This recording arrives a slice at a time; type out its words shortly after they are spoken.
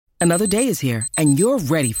Another day is here, and you're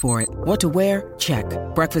ready for it. What to wear? Check.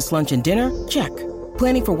 Breakfast, lunch, and dinner? Check.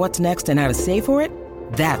 Planning for what's next and how to save for it?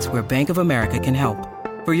 That's where Bank of America can help.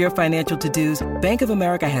 For your financial to-dos, Bank of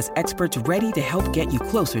America has experts ready to help get you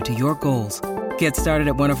closer to your goals. Get started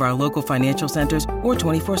at one of our local financial centers or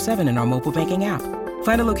 24/7 in our mobile banking app.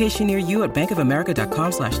 Find a location near you at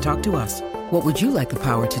bankofamerica.com/talktous. What would you like the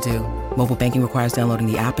power to do? Mobile banking requires downloading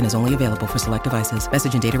the app and is only available for select devices.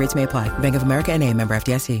 Message and data rates may apply. Bank of America N.A., member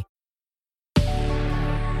FDIC.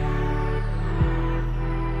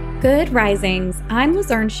 Good risings. I'm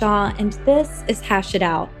Liz Earnshaw, and this is Hash It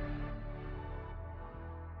Out.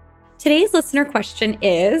 Today's listener question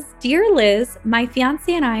is, Dear Liz, my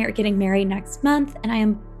fiance and I are getting married next month, and I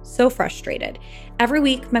am so frustrated. Every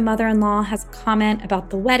week, my mother-in-law has a comment about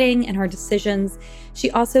the wedding and our decisions. She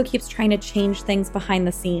also keeps trying to change things behind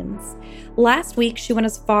the scenes. Last week, she went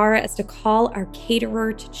as far as to call our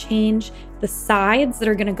caterer to change the sides that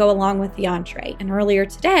are going to go along with the entree. And earlier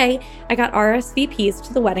today, I got RSVPs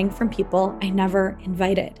to the wedding from people I never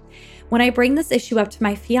invited. When I bring this issue up to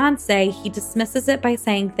my fiance, he dismisses it by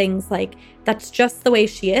saying things like, that's just the way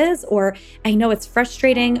she is, or I know it's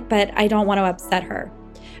frustrating, but I don't want to upset her.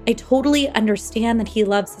 I totally understand that he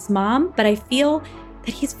loves his mom, but I feel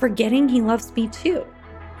that he's forgetting he loves me too.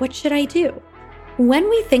 What should I do? When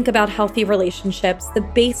we think about healthy relationships, the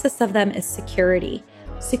basis of them is security.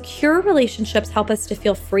 Secure relationships help us to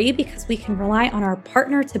feel free because we can rely on our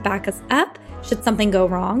partner to back us up should something go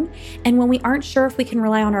wrong. And when we aren't sure if we can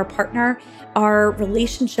rely on our partner, our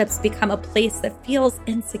relationships become a place that feels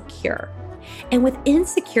insecure. And with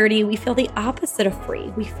insecurity, we feel the opposite of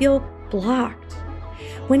free. We feel blocked.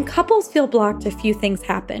 When couples feel blocked, a few things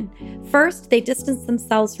happen. First, they distance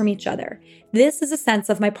themselves from each other. This is a sense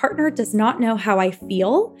of my partner does not know how I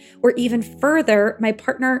feel, or even further, my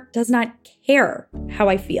partner does not care how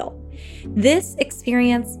I feel. This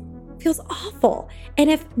experience feels awful, and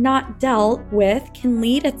if not dealt with, can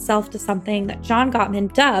lead itself to something that John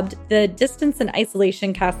Gottman dubbed the distance and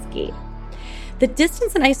isolation cascade. The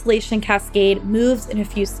distance and isolation cascade moves in a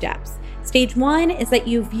few steps. Stage 1 is that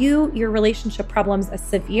you view your relationship problems as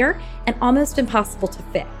severe and almost impossible to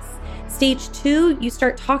fix. Stage 2, you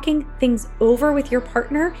start talking things over with your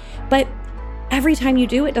partner, but every time you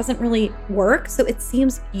do, it doesn't really work, so it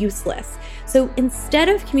seems useless. So instead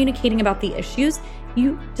of communicating about the issues,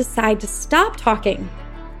 you decide to stop talking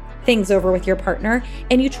things over with your partner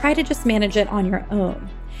and you try to just manage it on your own.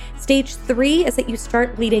 Stage 3 is that you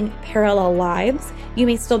start leading parallel lives. You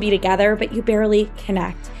may still be together, but you barely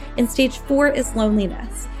connect. And stage 4 is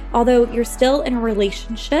loneliness. Although you're still in a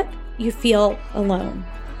relationship, you feel alone.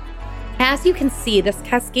 As you can see, this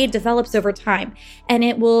cascade develops over time, and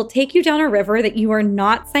it will take you down a river that you are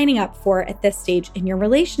not signing up for at this stage in your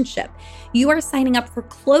relationship. You are signing up for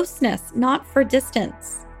closeness, not for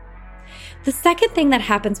distance. The second thing that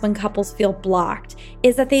happens when couples feel blocked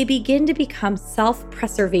is that they begin to become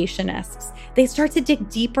self-preservationists. They start to dig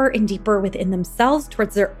deeper and deeper within themselves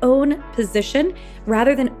towards their own position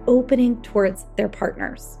rather than opening towards their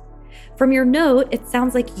partners. From your note, it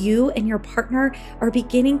sounds like you and your partner are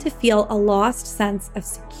beginning to feel a lost sense of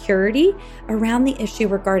security around the issue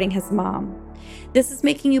regarding his mom. This is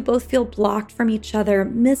making you both feel blocked from each other,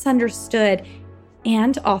 misunderstood,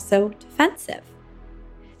 and also defensive.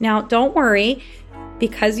 Now, don't worry,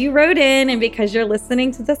 because you wrote in and because you're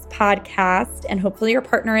listening to this podcast, and hopefully your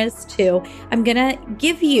partner is too, I'm going to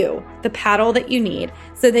give you the paddle that you need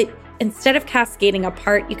so that instead of cascading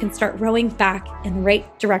apart, you can start rowing back in the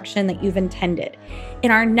right direction that you've intended. In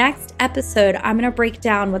our next episode, I'm going to break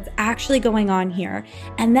down what's actually going on here.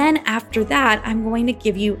 And then after that, I'm going to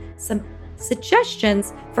give you some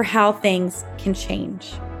suggestions for how things can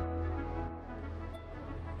change.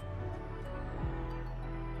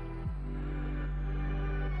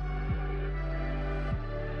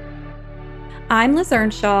 I'm Liz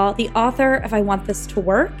Earnshaw, the author of I Want This to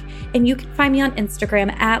Work, and you can find me on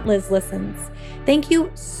Instagram at Liz Listens. Thank you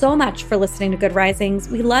so much for listening to Good Risings.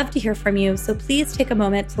 We love to hear from you, so please take a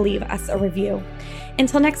moment to leave us a review.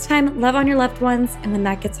 Until next time, love on your loved ones, and when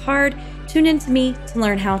that gets hard, tune in to me to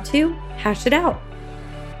learn how to hash it out.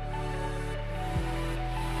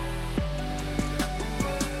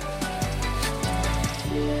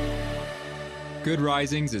 Good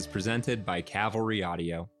Risings is presented by Cavalry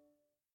Audio.